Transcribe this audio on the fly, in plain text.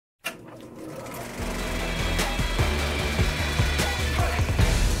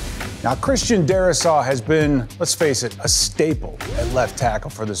Now, Christian Darrisaw has been, let's face it, a staple at left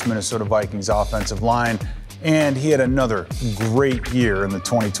tackle for this Minnesota Vikings offensive line, and he had another great year in the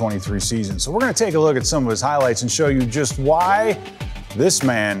 2023 season. So we're going to take a look at some of his highlights and show you just why this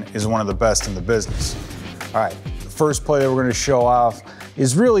man is one of the best in the business. All right, the first play that we're going to show off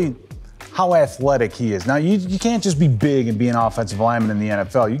is really how athletic he is. Now, you can't just be big and be an offensive lineman in the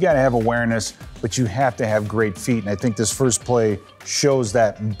NFL. You got to have awareness, but you have to have great feet, and I think this first play shows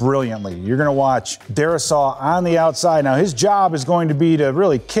that brilliantly. You're going to watch Darrisaw on the outside. Now, his job is going to be to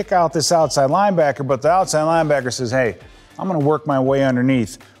really kick out this outside linebacker, but the outside linebacker says, hey, I'm going to work my way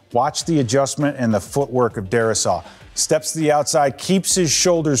underneath. Watch the adjustment and the footwork of Darrisaw. Steps to the outside, keeps his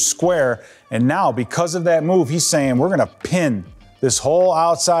shoulders square, and now, because of that move, he's saying, we're going to pin this whole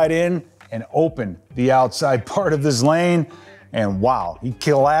outside in and open the outside part of this lane. And wow, he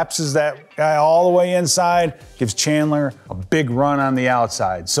collapses that guy all the way inside, gives Chandler a big run on the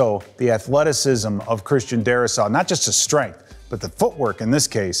outside. So the athleticism of Christian Darrisaw, not just his strength, but the footwork in this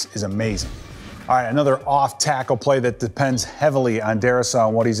case is amazing. All right, another off-tackle play that depends heavily on Darrisaw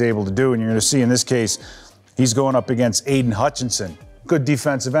and what he's able to do. And you're going to see in this case, he's going up against Aiden Hutchinson. Good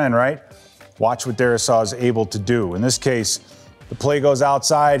defensive end, right? Watch what Darrisaw is able to do. In this case, the play goes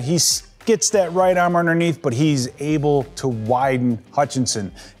outside. He gets that right arm underneath, but he's able to widen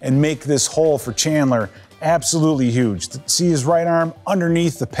Hutchinson and make this hole for Chandler absolutely huge. See his right arm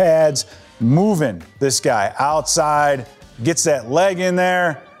underneath the pads, moving this guy outside, gets that leg in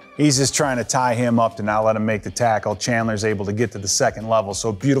there. He's just trying to tie him up to not let him make the tackle. Chandler's able to get to the second level.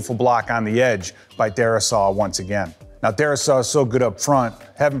 So beautiful block on the edge by Darrisaw once again. Now, Darrisaw is so good up front,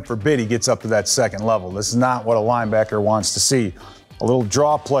 heaven forbid he gets up to that second level. This is not what a linebacker wants to see. A little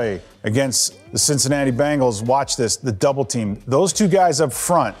draw play against the Cincinnati Bengals. Watch this, the double team. Those two guys up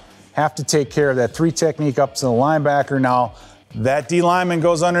front have to take care of that three technique up to the linebacker. Now, that D lineman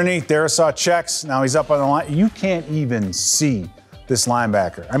goes underneath. Darrisaw checks. Now he's up on the line. You can't even see this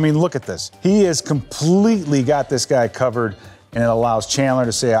linebacker. I mean, look at this. He has completely got this guy covered, and it allows Chandler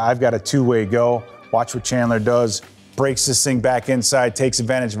to say, I've got a two-way go. Watch what Chandler does. Breaks this thing back inside, takes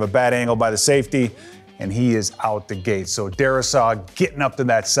advantage of a bad angle by the safety, and he is out the gate. So Darrisaw getting up to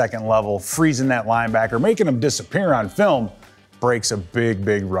that second level, freezing that linebacker, making him disappear on film, breaks a big,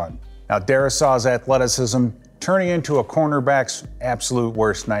 big run. Now, Darrisaw's athleticism turning into a cornerback's absolute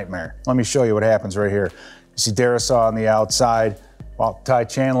worst nightmare. Let me show you what happens right here. You see Darrisaw on the outside. Well, Ty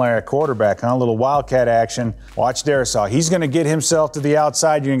Chandler at quarterback, huh? A little wildcat action. Watch Darrisaw. He's going to get himself to the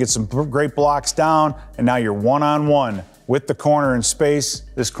outside. You're going to get some great blocks down, and now you're one-on-one with the corner in space.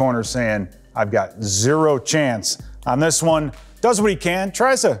 This corner's saying, I've got zero chance on this one. Does what he can,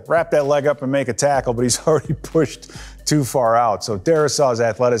 tries to wrap that leg up and make a tackle, but he's already pushed too far out. So Darrisaw's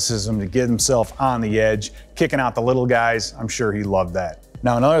athleticism to get himself on the edge, kicking out the little guys, I'm sure he loved that.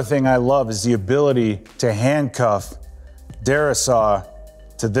 Now, another thing I love is the ability to handcuff Darrisaw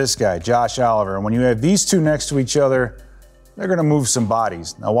to this guy, Josh Oliver. And when you have these two next to each other, they're going to move some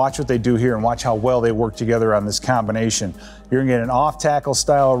bodies. Now watch what they do here and watch how well they work together on this combination. You're going to get an off-tackle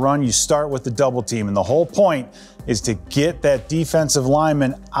style run. You start with the double team, and the whole point is to get that defensive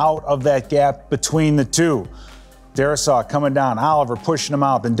lineman out of that gap between the two. Darrisaw coming down, Oliver pushing him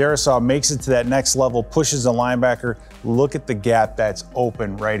out, then Darrisaw makes it to that next level, pushes the linebacker. Look at the gap that's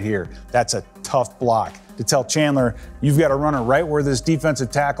open right here. That's a tough block. To tell Chandler, you've got a runner right where this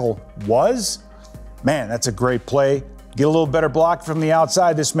defensive tackle was, man, that's a great play. Get a little better block from the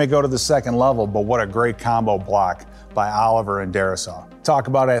outside. This may go to the second level, but what a great combo block by Oliver and Darrisaw. Talk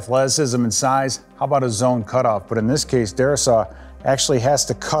about athleticism and size. How about a zone cutoff? But in this case, Darrisaw actually has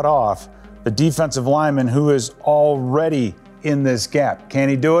to cut off the defensive lineman who is already in this gap. Can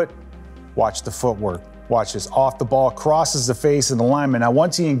he do it? Watch the footwork. Watch this. Off the ball, crosses the face of the lineman. Now,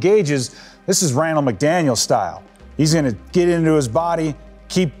 once he engages, this is Randall McDaniel style. He's going to get into his body,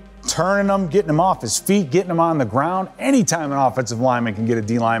 keep turning him, getting him off his feet, getting him on the ground. Anytime an offensive lineman can get a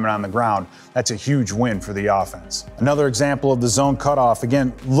D lineman on the ground, that's a huge win for the offense. Another example of the zone cutoff.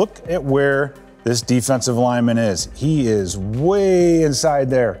 Again, look at where this defensive lineman is. He is way inside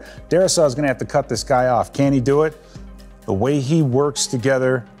there. Darrisaw is going to have to cut this guy off. Can he do it? The way he works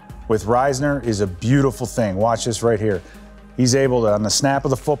together with Reisner is a beautiful thing. Watch this right here. He's able to, on the snap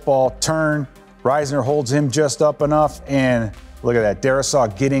of the football, turn. Reisner holds him just up enough, and look at that.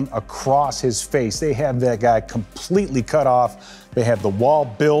 Darrisaw getting across his face. They have that guy completely cut off. They have the wall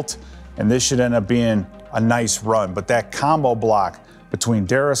built, and this should end up being a nice run. But that combo block between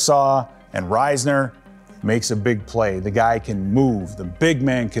Darrisaw and Reisner makes a big play. The guy can move. The big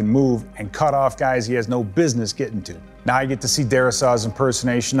man can move and cut off guys he has no business getting to. Now you get to see Darrisaw's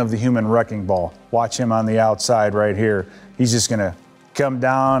impersonation of the human wrecking ball. Watch him on the outside right here. He's just going to come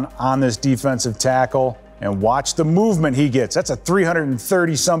down on this defensive tackle and watch the movement he gets. That's a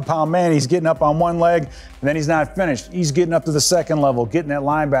 330-some-pound man. He's getting up on one leg, and then he's not finished. He's getting up to the second level, getting that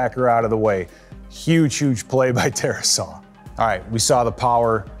linebacker out of the way. Huge, huge play by Darrisaw. All right, we saw the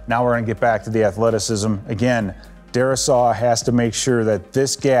power. Now we're going to get back to the athleticism. Again, Darrisaw has to make sure that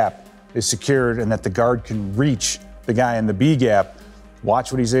this gap is secured and that the guard can reach the guy in the B gap.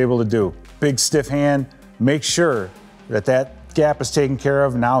 Watch what he's able to do. Big stiff hand. Make sure that that gap is taken care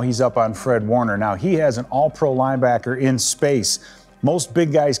of. Now he's up on Fred Warner. Now he has an all-pro linebacker in space. Most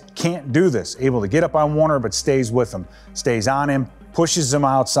big guys can't do this. Able to get up on Warner, but stays with him. Stays on him, pushes him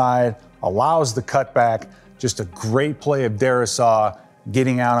outside, allows the cutback. Just a great play of Darrisaw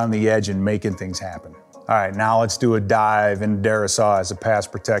getting out on the edge and making things happen. All right, now let's do a dive into Darrisaw as a pass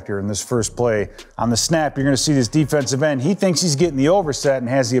protector. In this first play, on the snap, you're going to see this defensive end. He thinks he's getting the overset and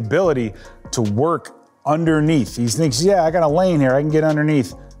has the ability to work underneath. He thinks, yeah, I got a lane here, I can get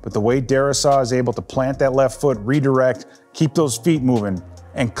underneath. But the way Darrisaw is able to plant that left foot, redirect, keep those feet moving,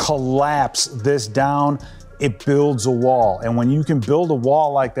 and collapse this down, it builds a wall. And when you can build a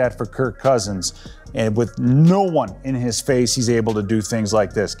wall like that for Kirk Cousins, and with no one in his face, he's able to do things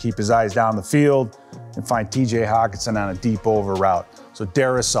like this. Keep his eyes down the field and find TJ Hockenson on a deep over route. So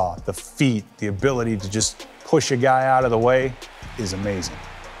Darrisaw, the feet, the ability to just push a guy out of the way is amazing.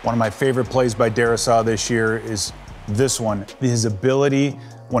 One of my favorite plays by Darrisaw this year is this one. His ability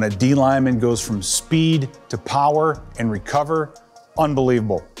when a D lineman goes from speed to power and recover,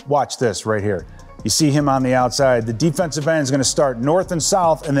 unbelievable. Watch this right here. You see him on the outside. The defensive end is going to start north and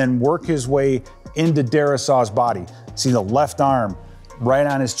south and then work his way into Darrisaw's body. See the left arm right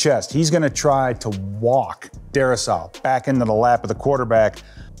on his chest. He's going to try to walk Darrisaw back into the lap of the quarterback.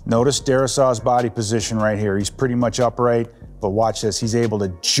 Notice Darrisaw's body position right here. He's pretty much upright. But watch this, he's able to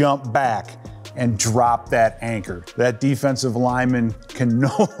jump back and drop that anchor. That defensive lineman can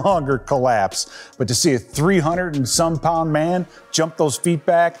no longer collapse. But to see a 300-and-some-pound man jump those feet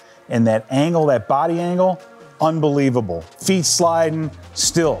back and that angle, that body angle, unbelievable. Feet sliding,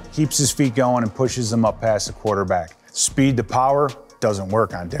 still keeps his feet going and pushes them up past the quarterback. Speed to power doesn't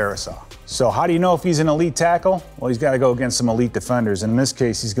work on Darrisaw. So how do you know if he's an elite tackle? Well, he's got to go against some elite defenders. And in this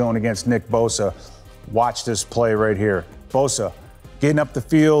case, he's going against Nick Bosa. Watch this play right here. Bosa getting up the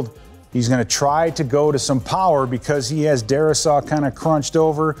field. He's going to try to go to some power because he has Darrisaw kind of crunched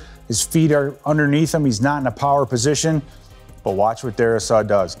over. His feet are underneath him. He's not in a power position. But watch what Darrisaw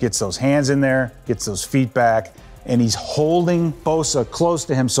does. Gets those hands in there, gets those feet back, and he's holding Bosa close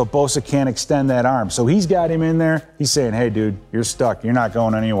to him so Bosa can't extend that arm. So he's got him in there. He's saying, hey, dude, you're stuck. You're not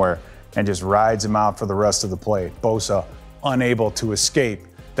going anywhere. And just rides him out for the rest of the play. Bosa unable to escape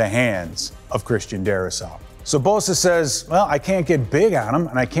the hands of Christian Darrisaw. So Bosa says, well, I can't get big on him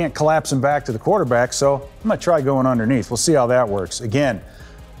and I can't collapse him back to the quarterback, so I'm going to try going underneath. We'll see how that works. Again,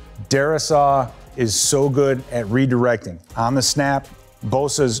 Darrisaw is so good at redirecting. On the snap,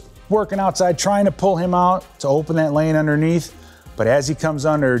 Bosa's working outside, trying to pull him out to open that lane underneath. But as he comes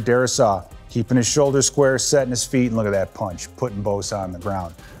under, Darrisaw keeping his shoulders square, setting his feet, and look at that punch, putting Bosa on the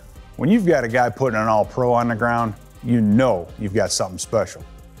ground. When you've got a guy putting an all-pro on the ground, you know you've got something special.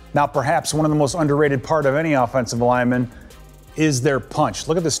 Now, perhaps one of the most underrated part of any offensive lineman is their punch.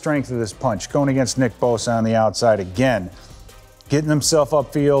 Look at the strength of this punch. Going against Nick Bosa on the outside again. Getting himself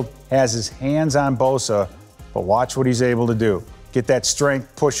upfield, has his hands on Bosa, but watch what he's able to do. Get that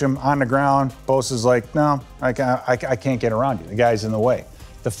strength, push him on the ground. Bosa's like, no, I can't get around you. The guy's in the way.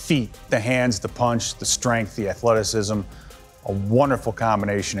 The feet, the hands, the punch, the strength, the athleticism, a wonderful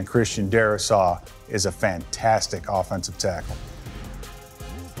combination, and Christian Darrisaw is a fantastic offensive tackle.